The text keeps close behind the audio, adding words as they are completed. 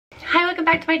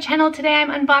welcome back to my channel. Today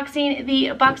I'm unboxing the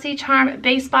BoxyCharm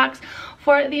base box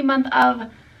for the month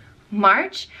of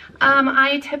March.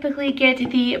 I typically get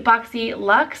the Boxy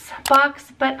Luxe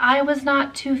box, but I was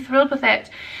not too thrilled with it.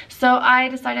 So I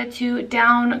decided to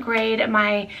downgrade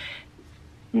my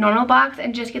normal box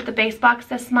and just get the base box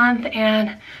this month,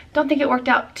 and don't think it worked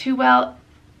out too well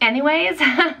anyways,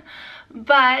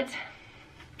 but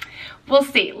we'll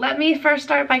see. Let me first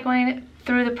start by going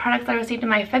through the products I received in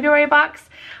my February box.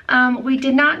 We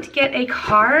did not get a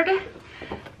card,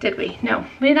 did we? No,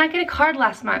 we did not get a card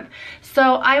last month.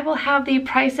 So I will have the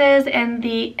prices and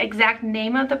the exact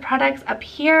name of the products up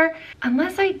here,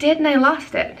 unless I did and I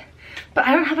lost it. But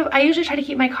I don't have I usually try to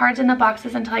keep my cards in the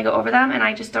boxes until I go over them, and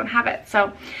I just don't have it.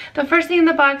 So the first thing in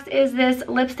the box is this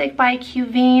lipstick by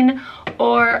Qveen,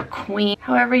 or Queen,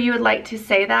 however you would like to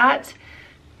say that.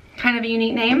 Kind of a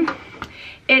unique name.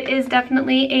 It is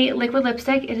definitely a liquid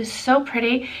lipstick. It is so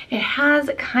pretty. It has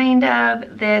kind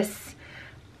of this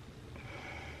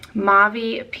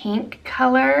mauve pink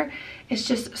color. It's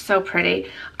just so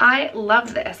pretty. I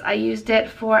love this. I used it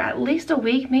for at least a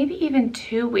week, maybe even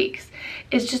 2 weeks.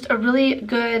 It's just a really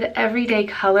good everyday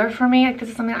color for me. Like, this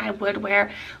is something I would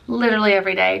wear literally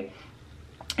every day.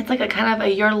 It's like a kind of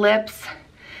a your lips,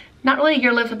 not really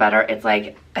your lips are better, it's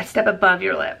like a step above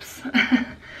your lips.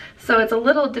 So it's a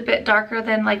little bit darker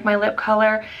than like my lip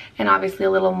color, and obviously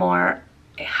a little more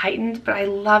heightened, but I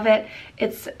love it.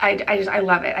 I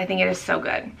love it. I think it is so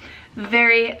good.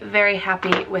 Very, very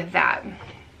happy with that.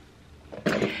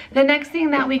 The next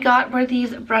thing that we got were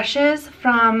these brushes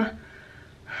from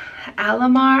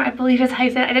Alamar, I believe is how you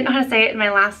say it. I didn't know how to say it in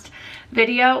my last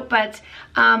video, but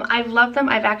I've loved them.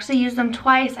 I've actually used them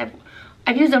twice.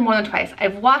 I've used them more than twice.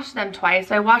 I've washed them twice.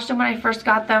 So I washed them when I first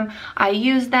got them. I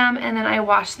used them, and then I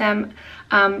washed them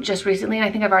just recently. And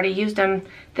I think I've already used them.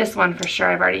 This one for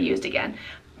sure I've already used again.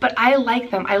 But I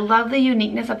like them. I love the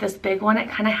uniqueness of this big one. It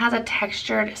kind of has a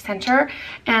textured center.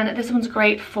 And this one's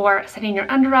great for setting your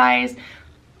under eyes.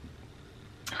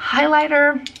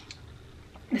 Highlighter.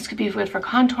 This could be good for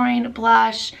contouring,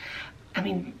 blush. I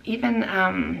mean,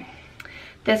 even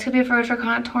this could be good for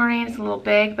contouring. It's a little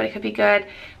big, but it could be good.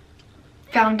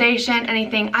 Foundation,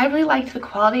 anything. I really liked the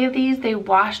quality of these. They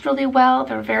washed really well.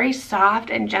 They're very soft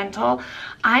and gentle.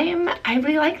 I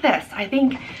really like this. I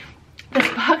think this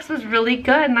box was really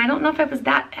good, and I don't know if I was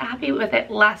that happy with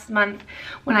it last month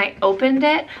when I opened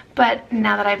it, but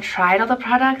now that I've tried all the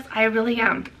products, I really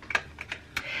am.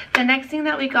 The next thing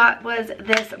that we got was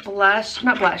this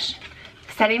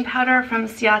setting powder from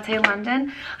Ciate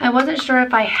London. I wasn't sure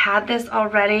if I had this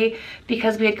already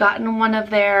because we had gotten one of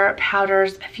their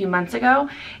powders a few months ago,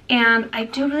 and I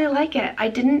do really like it. I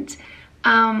didn't,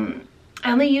 I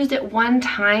only used it one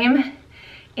time,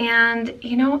 and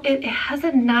you know, it has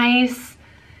a nice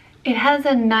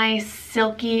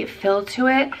silky feel to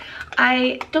it.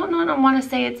 I don't know, I don't want to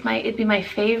say it'd be my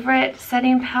favorite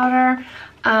setting powder,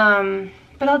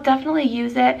 but I'll definitely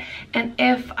use it, and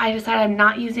if I decide I'm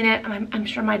not using it, I'm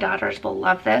sure my daughters will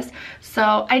love this.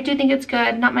 So I do think it's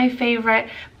good, not my favorite,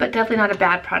 but definitely not a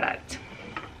bad product.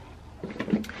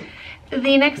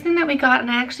 The next thing that we got, and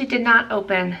I actually did not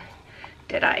open,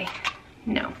 did I?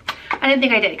 No. I didn't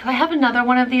think I did, because I have another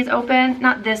one of these open,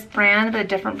 not this brand, but a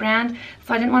different brand,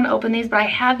 so I didn't want to open these, but I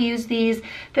have used these.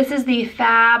 This is the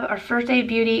Fab, or First Aid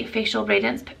Beauty Facial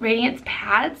Radiance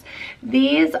Pads.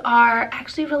 These are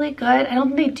actually really good. I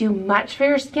don't think they do much for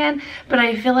your skin, but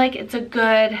I feel like it's a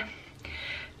good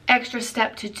extra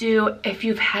step to do if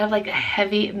you've had like a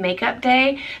heavy makeup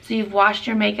day. So you've washed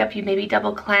your makeup, you maybe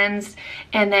double cleansed,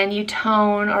 and then you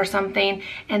tone or something,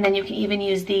 and then you can even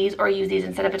use these, or use these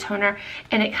instead of a toner,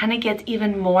 and it kind of gets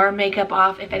even more makeup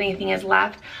off if anything is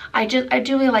left. I do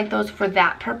really like those for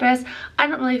that purpose. I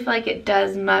don't really feel like it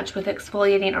does much with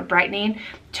exfoliating or brightening.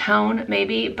 Tone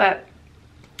maybe, but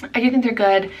I do think they're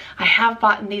good. I have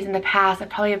bought these in the past. I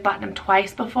probably have bought them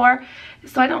twice before,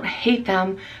 so I don't hate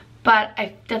them, but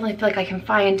I definitely feel like I can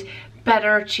find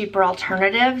better, cheaper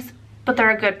alternatives, but they're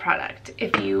a good product.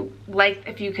 If you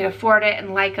could afford it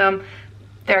and like them,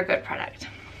 they're a good product.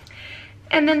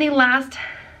 And then the last,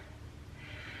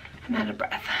 I'm out of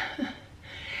breath.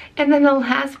 And then the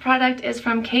last product is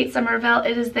from Kate Somerville.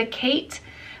 It is the Kate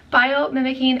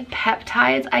Biomimicking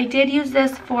Peptides. I did use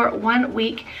this for 1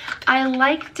 week. I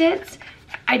liked it.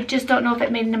 I just don't know if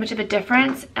it made much of a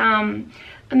difference. And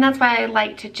that's why I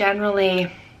like to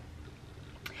generally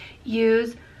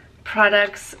use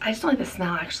products. I just don't like the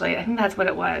smell, actually. I think that's what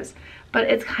it was. But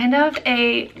it's kind of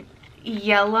a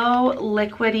yellow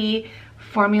liquidy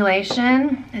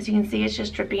formulation. As you can see, it's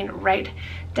just dripping right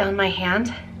down my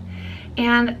hand.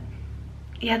 And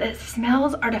yeah, that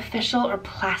smells artificial or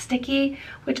plasticky,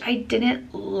 which I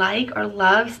didn't like or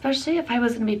love, especially if I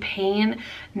was gonna be paying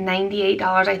 $98,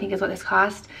 I think is what this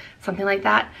cost, something like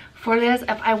that, for this,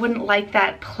 if I wouldn't like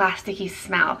that plasticky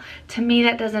smell. To me,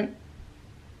 that doesn't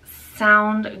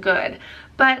sound good.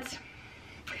 But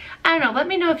I don't know, let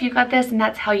me know if you got this and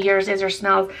that's how yours is or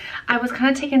smells. I was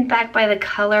kind of taken back by the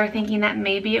color, thinking that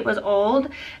maybe it was old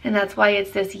and that's why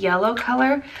it's this yellow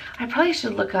color. I probably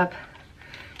should look up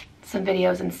some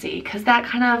videos and see, because that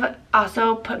kind of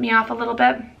also put me off a little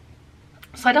bit.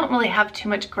 So I don't really have too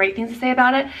much great things to say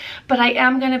about it, but I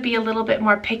am going to be a little bit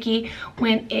more picky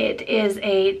when it is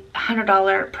a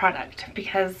 $100 product,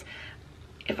 because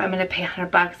if I'm going to pay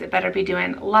 $100, it better be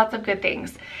doing lots of good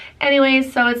things.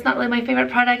 Anyways, so it's not really my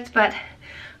favorite product, but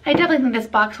I definitely think this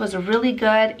box was really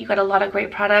good. You got a lot of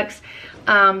great products.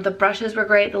 The brushes were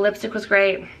great. The lipstick was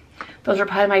great. Those are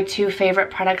probably my 2 favorite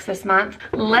products this month.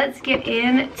 Let's get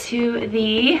into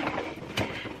the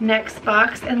next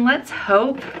box and let's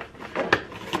hope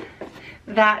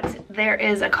that there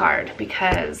is a card,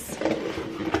 because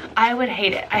I would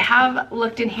hate it. I have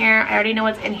looked in here. I already know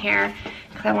what's in here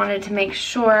because I wanted to make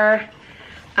sure.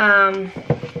 I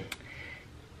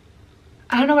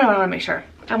don't know what I want to make sure.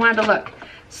 I wanted to look.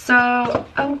 So,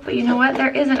 oh, but you know what? There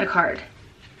isn't a card.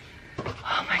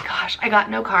 Oh my gosh, I got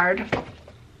no card.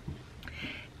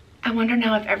 I wonder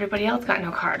now if everybody else got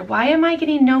no card. Why am I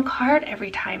getting no card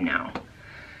every time now?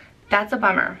 That's a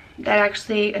bummer. That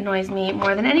actually annoys me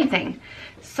more than anything.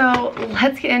 So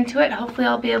let's get into it. Hopefully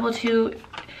I'll be able to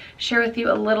share with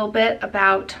you a little bit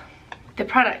about the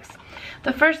products.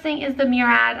 The first thing is the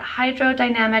Murad Hydro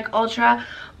Dynamic Ultra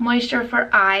Moisture for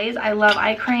Eyes. I love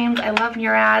eye creams. I love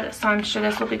Murad, so I'm sure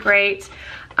this will be great.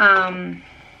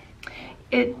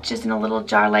 It's just in a little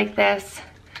jar like this.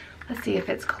 Let's see if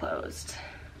it's closed.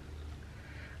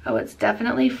 Oh, it's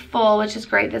definitely full, which is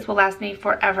great. This will last me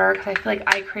forever, because I feel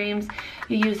like eye creams,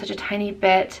 you use such a tiny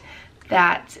bit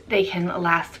that they can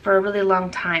last for a really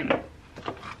long time.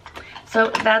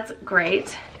 So that's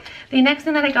great. The next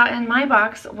thing that I got in my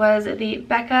box was the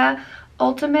Becca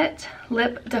Ultimate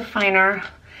Lip Definer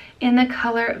in the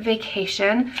color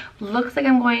Vacation. Looks like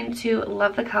I'm going to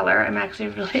love the color. I'm actually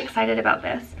really excited about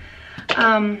this.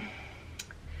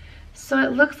 So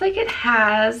it looks like it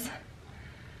has,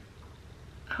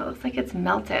 oh, it looks like it's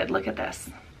melted. Look at this.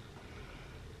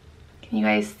 Can you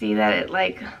guys see that it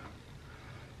like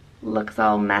looks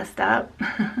all messed up?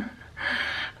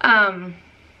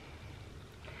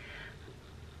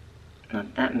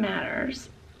 Not that matters.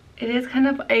 It is kind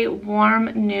of a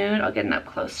warm nude. I'll get an up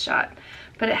close shot.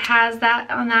 But it has that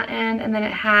on that end, and then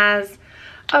it has,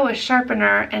 oh, a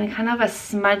sharpener and kind of a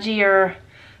smudger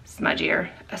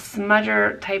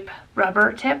type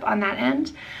rubber tip on that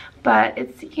end. But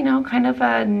it's, you know, kind of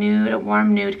a nude, a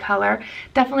warm nude color.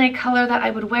 Definitely a color that I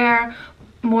would wear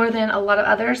more than a lot of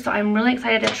others. So I'm really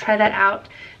excited to try that out,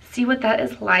 see what that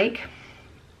is like.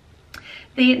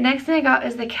 The next thing I got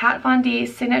is the Kat Von D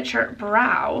Signature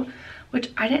Brow,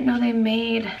 which I didn't know they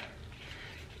made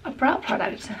a brow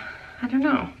product. I don't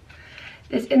know.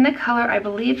 It's in the color, I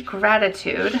believe,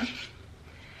 Gratitude.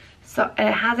 So it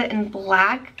has it in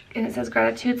black and it says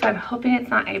Gratitude, so I'm hoping it's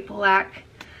not a black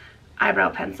eyebrow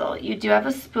pencil. You do have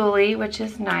a spoolie, which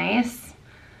is nice.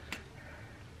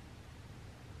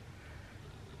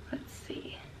 Let's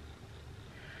see.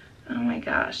 Oh my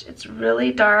gosh, it's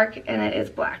really dark and it is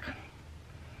black.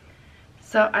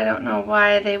 So I don't know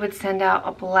why they would send out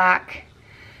a black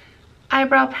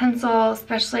eyebrow pencil,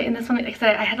 especially in this one. Like I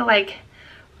said, I had to like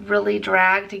really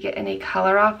drag to get any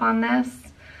color off on this.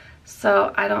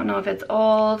 So I don't know if it's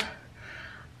old.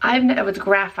 It was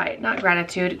graphite, not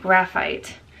Gratitude,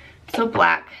 graphite. So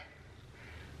black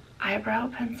eyebrow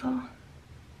pencil.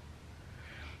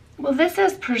 Well, this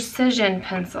is Precision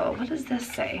Pencil. What does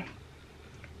this say?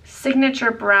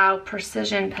 Signature Brow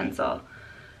Precision Pencil.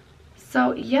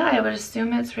 So yeah, I would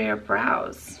assume it's for your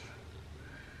brows.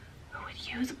 Who would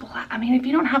use black? I mean, if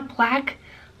you don't have black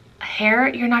hair,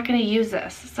 you're not going to use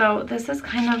this. So this is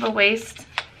kind of a waste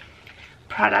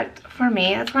product for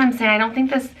me. That's what I'm saying. I don't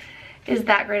think this is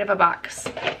that great of a box.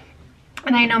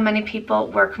 And I know many people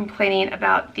were complaining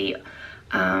about the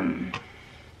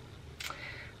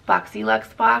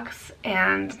BoxyLuxe box,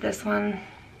 and this one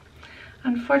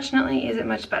unfortunately isn't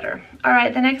much better. All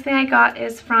right, the next thing I got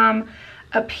is from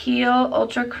Appeal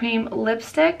Ultra Cream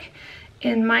Lipstick,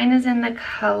 and mine is in the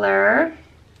color,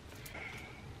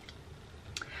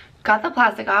 got the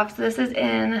plastic off, so this is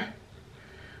in,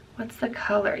 what's the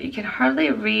color? You can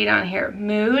hardly read on here.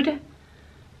 Mood,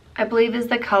 I believe, is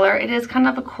the color. It is kind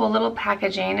of a cool little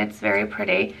packaging. It's very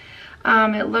pretty.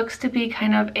 It looks to be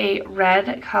kind of a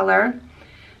red color.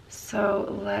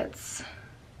 So let's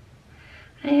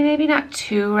maybe not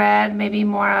too red, maybe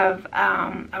more of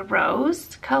a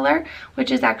rose color,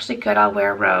 which is actually good. I'll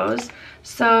wear rose.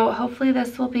 So hopefully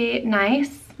this will be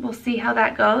nice. We'll see how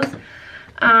that goes.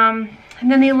 And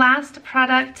then the last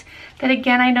product that,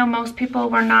 again, I know most people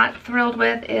were not thrilled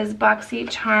with is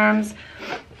BoxyCharm's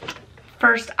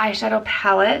first eyeshadow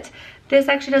palette. This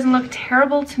actually doesn't look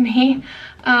terrible to me.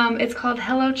 It's called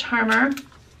Hello Charmer.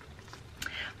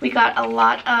 We got a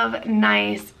lot of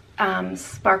nice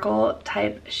sparkle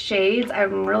type shades.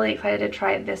 I'm really excited to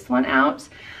try this one out.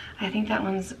 I think that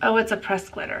one's, oh, it's a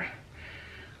pressed glitter.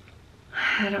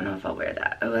 I don't know if I'll wear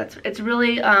that. Oh, it's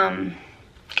really,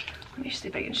 let me see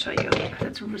if I can show you, because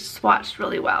it's swatched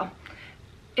really well.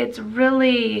 It's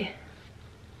really,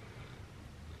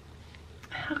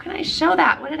 how can I show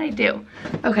that? What did I do?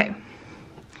 Okay.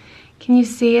 Can you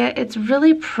see it? It's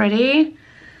really pretty.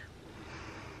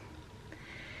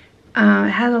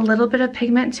 It has a little bit of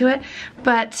pigment to it,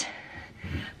 but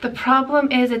the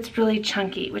problem is it's really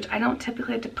chunky, which I don't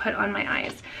typically have to put on my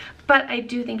eyes, but I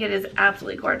do think it is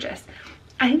absolutely gorgeous.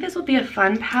 I think this will be a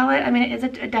fun palette. I mean, it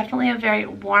is definitely a very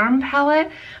warm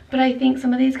palette, but I think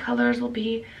some of these colors will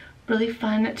be really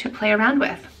fun to play around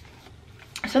with.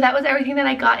 So that was everything that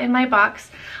I got in my box.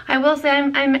 I will say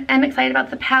I'm excited about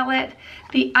the palette,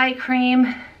 the eye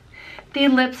cream, the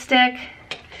lipstick,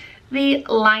 the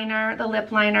liner, the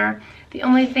lip liner. The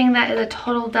only thing that is a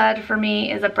total dud for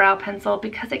me is a brow pencil,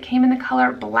 because it came in the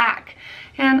color black,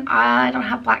 and I don't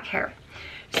have black hair.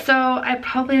 So I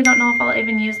probably don't know if I'll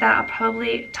even use that. I'll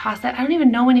probably toss it. I don't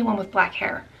even know anyone with black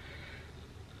hair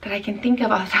that I can think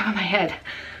of off the top of my head.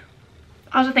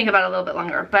 I'll just think about it a little bit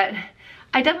longer, but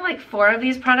I definitely like 4 of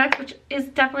these products, which is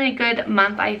definitely a good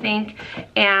month, I think.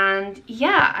 And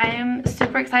yeah, I'm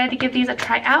super excited to give these a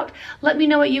try out. Let me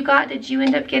know what you got. Did you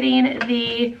end up getting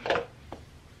the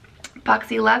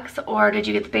Boxy Luxe, or did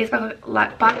you get the base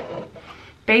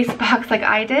box like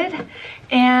I did?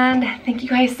 And thank you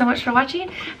guys so much for watching.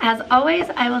 As always,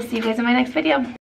 I will see you guys in my next video.